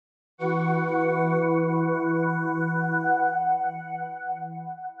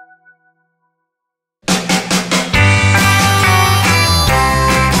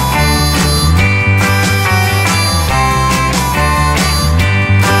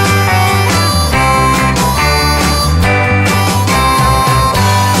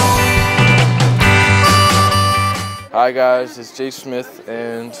Hi guys, it's Jay Smith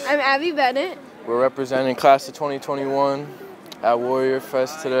and I'm Abby Bennett. We're representing class of 2021 at Warrior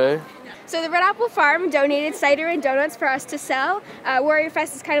Fest today. So the Red Apple Farm donated cider and donuts for us to sell. Warrior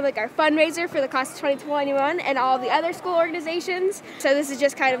Fest is kind of like our fundraiser for the class of 2021 and all the other school organizations. So this is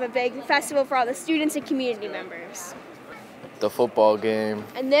just kind of a big festival for all the students and community members. The football game.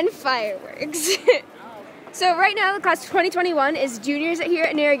 And then fireworks. So right now, the class of 2021 is juniors here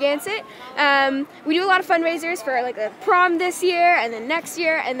at Narragansett. We do a lot of fundraisers for like a prom this year, and then next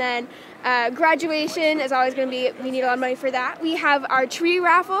year, and then graduation is always going to be, we need a lot of money for that. We have our tree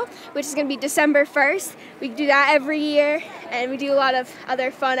raffle, which is going to be December 1st. We do that every year, and we do a lot of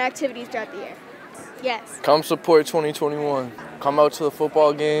other fun activities throughout the year. Yes. Come support 2021. Come out to the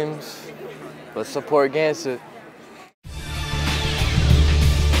football games. Let's support Gansett.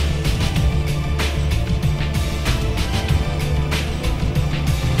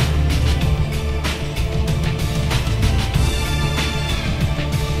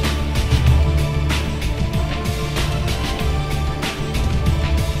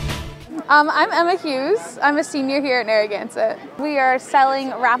 I'm Emma Hughes. I'm a senior here at Narragansett. We are selling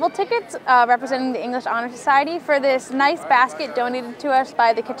raffle tickets representing the English Honor Society for this nice basket donated to us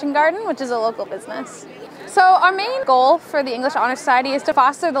by the Kitchen Garden, which is a local business. So our main goal for the English Honor Society is to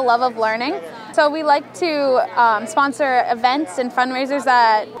foster the love of learning. So we like to sponsor events and fundraisers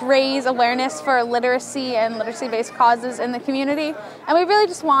that raise awareness for literacy and literacy-based causes in the community. And we really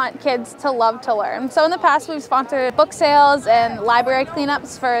just want kids to love to learn. So in the past we've sponsored book sales and library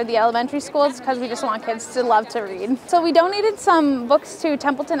cleanups for the elementary schools because we just want kids to love to read. So we donated some books to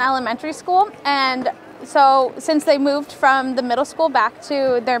Templeton Elementary School, and so since they moved from the middle school back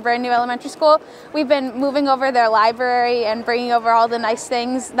to their brand new elementary school, we've been moving over their library and bringing over all the nice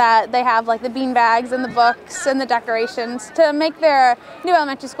things that they have, like the bean bags and the books and the decorations, to make their new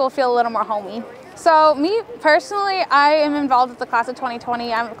elementary school feel a little more homey. So me personally, I am involved with the class of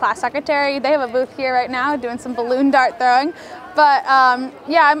 2020. I'm a class secretary. They have a booth here right now doing some balloon dart throwing. But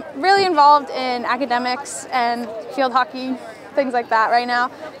yeah, I'm really involved in academics and field hockey, things like that right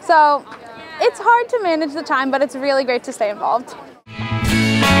now. So it's hard to manage the time, but it's really great to stay involved.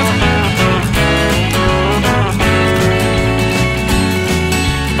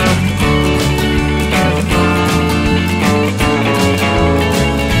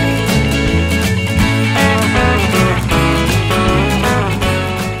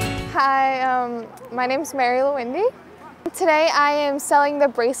 Hi, my name's Mary Lewindy. Today I am selling the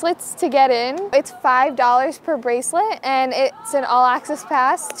bracelets to get in. It's $5 per bracelet, and it's an all-access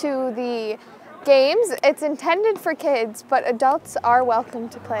pass to the games. It's intended for kids, but adults are welcome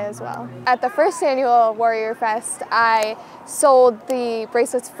to play as well. At the first annual Warrior Fest, I sold the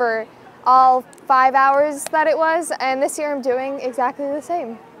bracelets for all 5 hours that it was, and this year I'm doing exactly the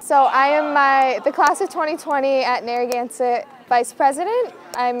same. So I am the class of 2020 at Narragansett Vice President.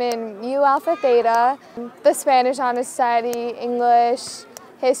 I'm in Mu Alpha Theta, the Spanish Honor Society, English,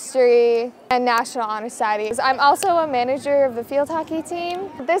 History, and National Honor Society. I'm also a manager of the field hockey team.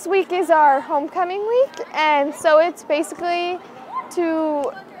 This week is our homecoming week, and so it's basically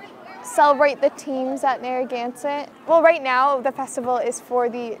to celebrate the teams at Narragansett. Well, right now the festival is for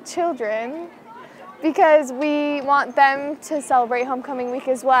the children because we want them to celebrate homecoming week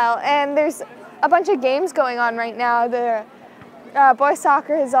as well. And there's a bunch of games going on right now. The boys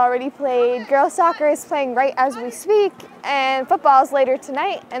soccer has already played, girls soccer is playing right as we speak, and football is later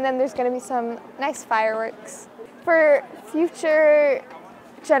tonight, and then there's going to be some nice fireworks. For future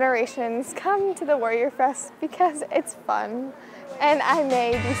generations, come to the Warrior Fest because it's fun, and I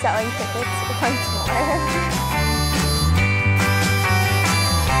may be selling tickets once more.